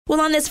Well,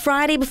 on this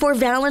Friday before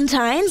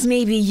Valentine's,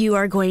 maybe you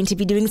are going to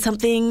be doing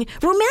something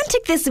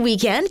romantic this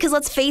weekend, because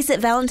let's face it,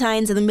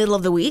 Valentine's in the middle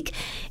of the week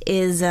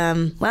is,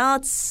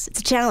 it's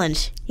a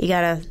challenge. You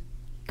gotta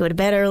go to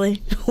bed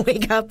early,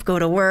 wake up, go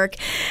to work.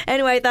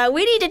 Anyway, I thought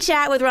we need to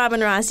chat with Robin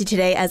Rossi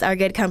today as our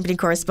Good Company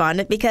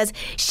correspondent, because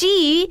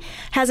she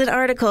has an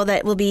article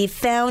that will be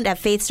found at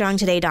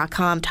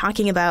faithstrongtoday.com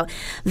talking about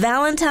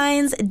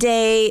Valentine's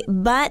Day,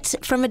 but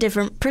from a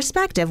different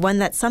perspective, one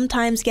that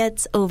sometimes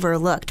gets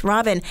overlooked.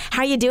 Robin,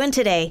 how are you doing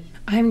today?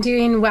 I'm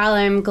doing well.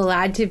 I'm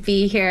glad to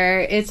be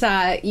here. It's,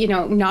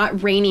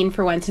 not raining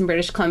for once in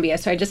British Columbia,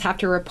 so I just have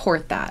to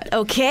report that.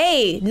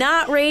 Okay,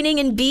 not raining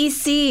in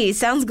BC.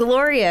 Sounds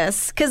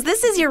glorious. Because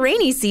this is your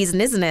rainy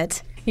season, isn't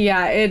it?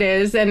 Yeah, it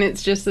is. And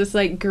it's just this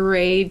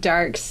gray,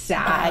 dark,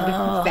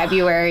 sad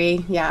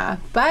February. Yeah,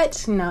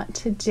 but not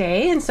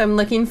today. And so I'm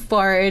looking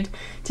forward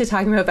to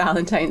talking about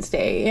Valentine's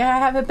Day. Yeah, I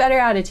have a better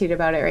attitude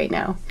about it right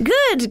now.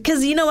 Good,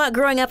 because you know what?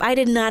 Growing up, I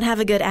did not have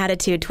a good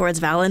attitude towards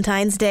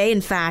Valentine's Day.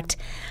 In fact,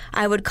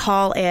 I would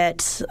call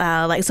it,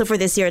 so for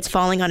this year, it's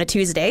falling on a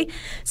Tuesday.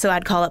 So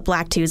I'd call it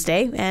Black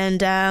Tuesday.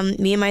 And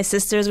me and my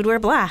sisters would wear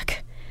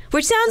black,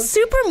 which sounds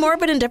super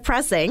morbid and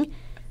depressing.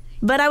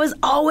 But I was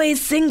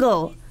always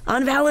single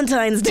on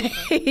Valentine's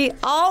Day.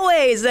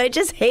 Always. I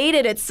just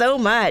hated it so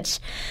much.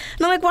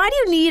 And I'm like, why do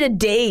you need a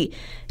day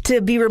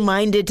to be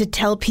reminded to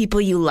tell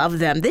people you love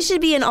them? This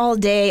should be an all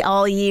day,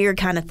 all year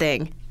kind of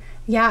thing.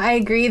 Yeah, I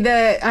agree.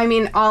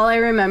 All I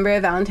remember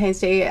of Valentine's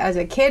Day as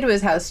a kid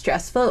was how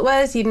stressful it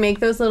was. You'd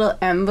make those little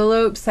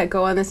envelopes that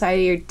go on the side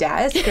of your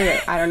desk. Or,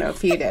 I don't know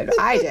if you did.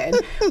 I did.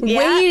 Yeah.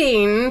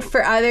 Waiting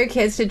for other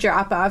kids to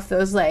drop off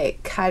those,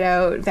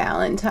 cutout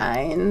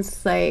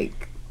Valentines,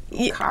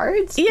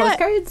 cards?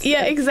 Postcards?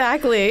 Yeah,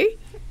 exactly.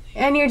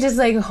 And you're just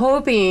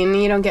hoping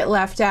you don't get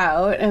left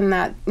out, and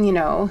that,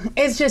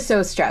 it's just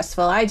so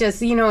stressful. It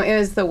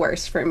was the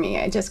worst for me.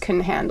 I just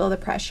couldn't handle the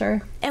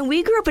pressure. And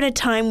we grew up in a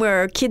time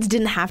where kids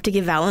didn't have to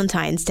give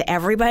Valentines to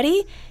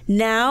everybody.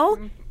 Now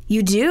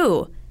you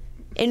do.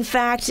 In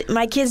fact,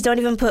 my kids don't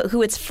even put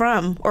who it's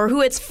from or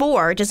who it's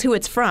for, just who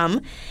it's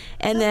from.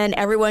 And then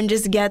everyone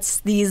just gets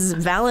these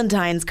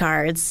Valentine's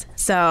cards.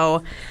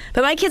 So,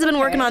 but my kids have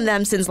been working on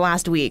them since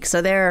last week,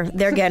 so they're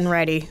getting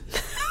ready.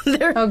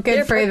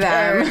 Good for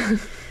them.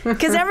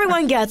 Because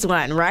everyone gets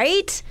one,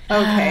 right?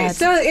 Okay,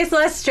 so it's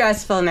less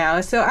stressful now,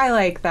 so I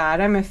like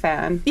that. I'm a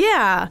fan.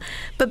 Yeah,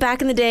 but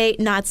back in the day,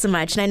 not so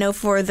much. And I know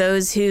for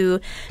those who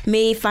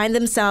may find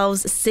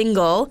themselves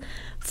single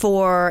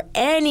for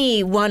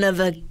any one of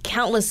a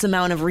countless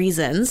amount of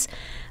reasons,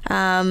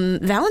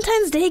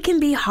 Valentine's Day can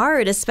be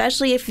hard,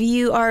 especially if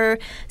you are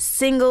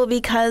single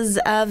because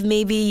of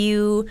maybe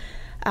you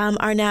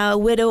are now a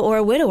widow or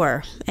a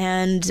widower,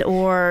 it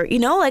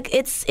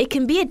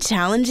can be a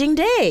challenging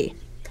day.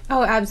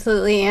 Oh,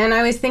 absolutely. And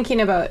I was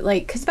thinking about,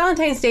 because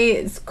Valentine's Day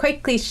is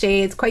quite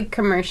cliche, it's quite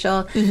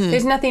commercial. Mm-hmm.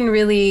 There's nothing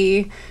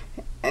really,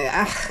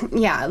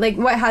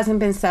 what hasn't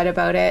been said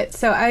about it.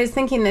 So I was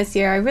thinking this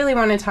year, I really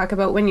want to talk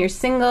about when you're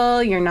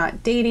single, you're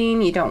not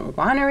dating, you don't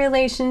want a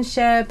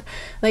relationship.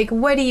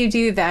 What do you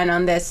do then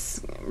on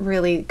this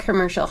really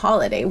commercial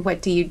holiday?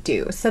 What do you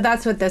do? So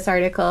that's what this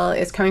article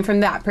is coming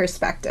from, that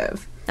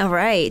perspective. All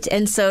right.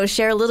 And so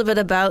share a little bit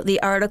about the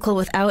article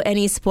without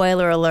any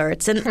spoiler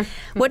alerts. And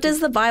what does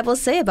the Bible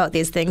say about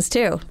these things,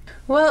 too?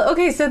 Well,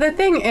 okay, so the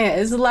thing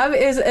is, love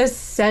is a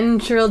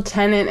central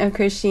tenet of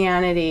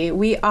Christianity.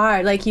 We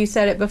are, like you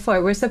said it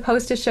before, we're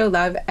supposed to show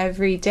love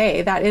every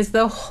day. That is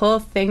the whole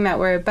thing that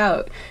we're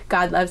about.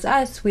 God loves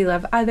us, we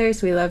love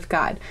others, we love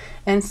God.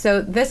 And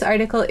so this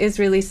article is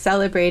really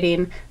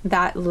celebrating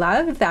that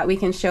love that we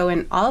can show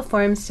in all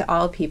forms to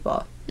all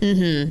people.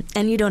 Mm-hmm.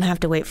 And you don't have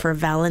to wait for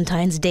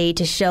Valentine's Day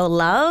to show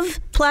love.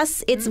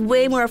 Plus, it's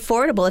way more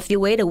affordable if you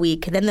wait a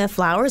week. Then the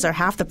flowers are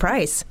half the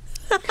price.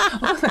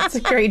 Oh, that's a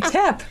great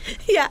tip.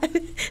 Yeah.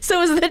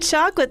 So is the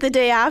chocolate the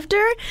day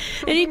after?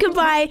 And you can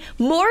buy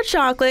more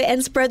chocolate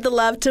and spread the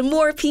love to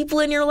more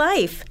people in your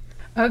life.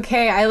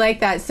 Okay, I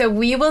like that. So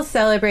we will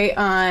celebrate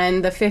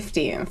on the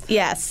 15th.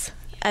 Yes,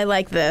 I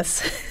like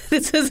this.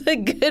 This is a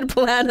good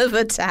plan of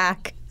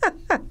attack.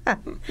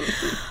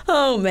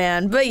 Oh,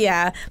 man. But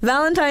yeah,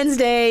 Valentine's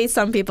Day,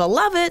 some people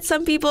love it,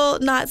 some people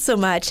not so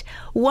much.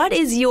 What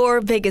is your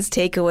biggest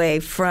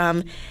takeaway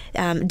from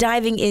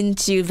diving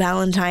into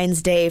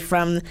Valentine's Day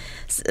from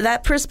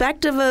that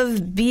perspective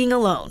of being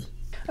alone?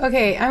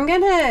 Okay, I'm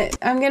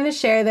gonna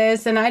share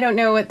this, and I don't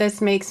know what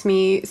this makes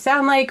me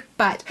sound like,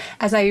 but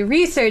as I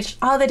researched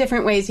all the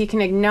different ways you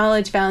can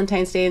acknowledge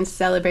Valentine's Day and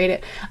celebrate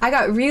it, I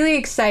got really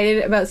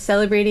excited about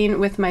celebrating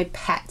with my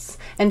pets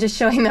and just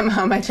showing them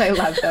how much I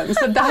love them.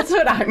 So that's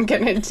what I'm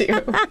gonna do.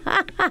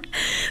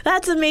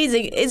 That's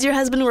amazing. Is your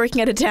husband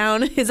working out of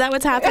town? Is that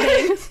what's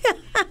happening?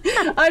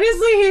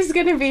 Honestly, he's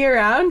gonna be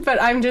around,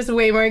 but I'm just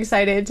way more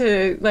excited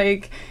to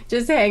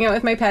just hang out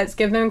with my pets,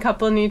 give them a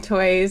couple new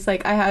toys. I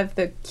have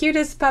the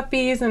cutest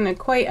puppies and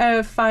quite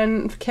a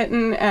fun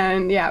kitten,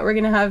 and yeah, we're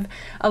gonna have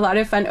a lot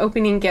of fun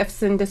opening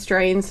gifts and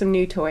destroying some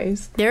new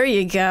toys. There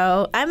you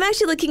go. I'm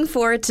actually looking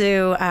forward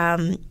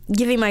to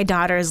giving my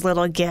daughters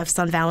little gifts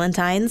on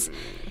Valentine's.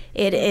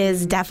 it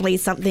is definitely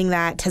something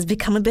that has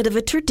become a bit of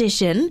a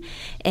tradition.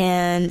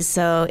 And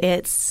so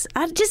it's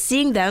just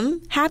seeing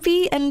them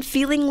happy and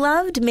feeling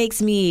loved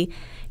makes me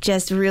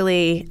just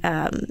really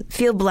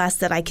feel blessed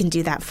that I can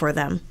do that for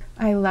them.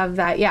 I love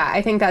that. Yeah,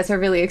 I think that's a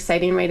really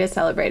exciting way to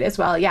celebrate as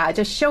well. Yeah,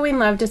 just showing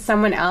love to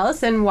someone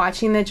else and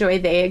watching the joy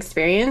they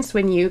experience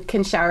when you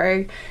can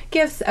shower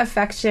gifts,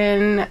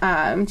 affection,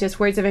 just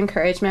words of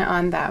encouragement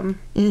on them.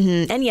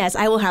 Mm-hmm. And yes,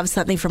 I will have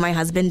something for my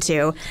husband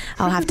too.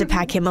 I'll have to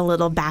pack him a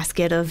little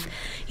basket of,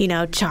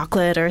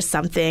 chocolate or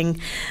something.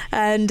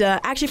 And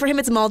actually for him,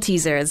 it's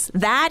Maltesers.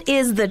 That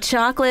is the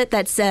chocolate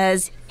that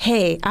says,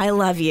 hey, I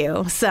love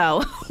you.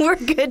 So we're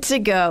good to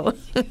go.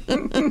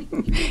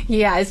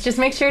 Yes, just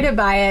make sure to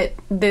buy it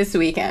this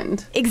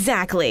weekend.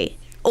 Exactly.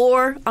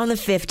 Or on the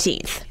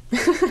 15th.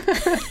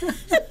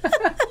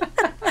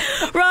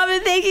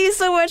 Robin, thank you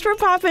so much for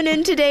popping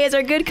in today as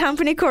our good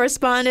company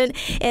correspondent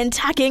and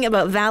talking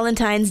about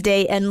Valentine's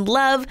Day and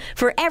love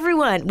for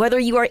everyone, whether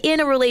you are in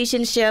a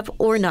relationship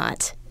or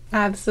not.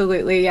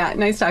 Absolutely. Yeah.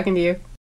 Nice talking to you.